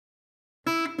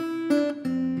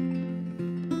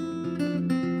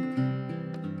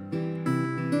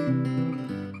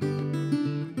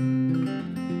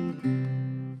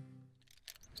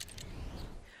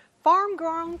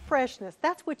Farm-grown freshness.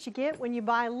 That's what you get when you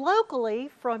buy locally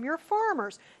from your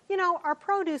farmers. You know, our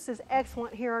produce is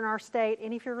excellent here in our state,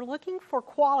 and if you're looking for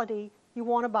quality, you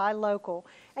want to buy local.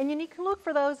 And you can look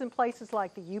for those in places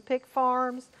like the U-Pick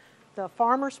Farms, the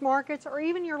farmers markets, or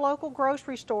even your local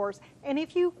grocery stores. And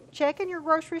if you check in your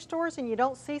grocery stores and you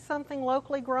don't see something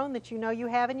locally grown that you know you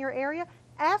have in your area,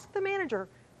 ask the manager.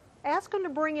 Ask them to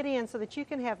bring it in so that you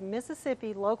can have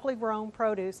Mississippi locally grown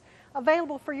produce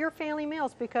available for your family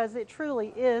meals, because it truly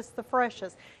is the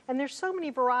freshest. And there's so many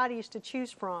varieties to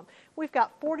choose from. We've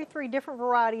got 43 different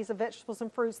varieties of vegetables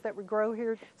and fruits that we grow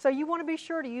here, so you want to be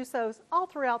sure to use those all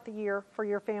throughout the year for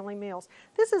your family meals.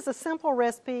 This is a simple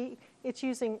recipe. It's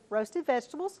using roasted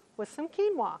vegetables with some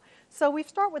quinoa. So we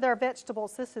start with our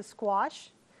vegetables. This is squash,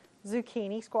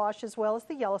 zucchini squash, as well as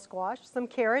the yellow squash, some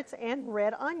carrots, and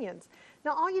red onions.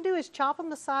 Now all you do is chop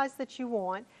them the size that you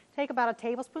want. Take about a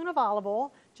tablespoon of olive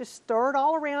oil, just stir it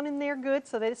all around in there good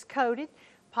so that it's coated.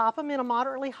 Pop them in a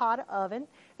moderately hot oven,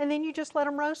 and then you just let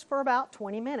them roast for about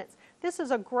 20 minutes. This is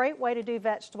a great way to do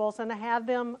vegetables and to have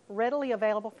them readily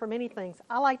available for many things.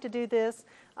 I like to do this.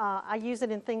 I use it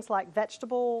in things like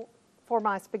vegetable for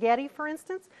my spaghetti, for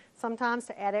instance, sometimes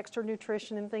to add extra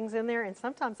nutrition and things in there, and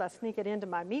sometimes I sneak it into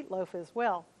my meatloaf as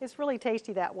well. It's really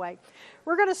tasty that way.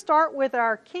 We're going to start with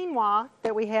our quinoa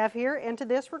that we have here, and to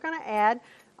this we're going to add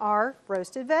our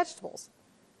roasted vegetables.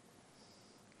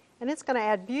 And it's going to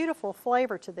add beautiful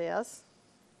flavor to this.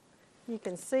 You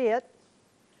can see it.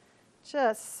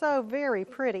 Just so very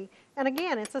pretty. And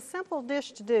again, it's a simple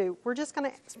dish to do. We're just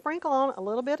going to sprinkle on a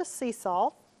little bit of sea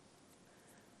salt.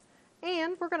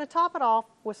 And we're going to top it off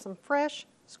with some fresh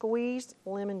squeezed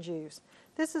lemon juice.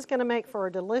 This is going to make for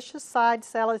a delicious side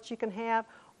salad that you can have,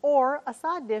 or a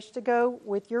side dish to go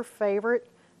with your favorite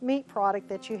meat product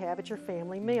that you have at your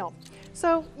family meal.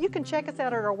 So you can check us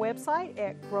out at our website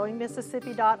at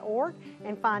growingmississippi.org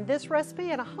and find this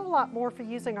recipe and a whole lot more for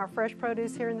using our fresh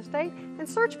produce here in the state, and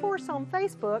search for us on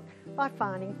Facebook by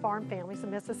finding Farm Families of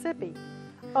Mississippi.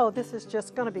 Oh, this is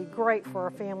just going to be great for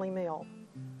a family meal.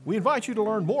 We invite you to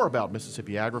learn more about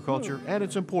Mississippi agriculture and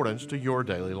its importance to your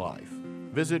daily life.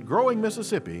 Visit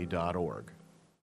growingmississippi.org.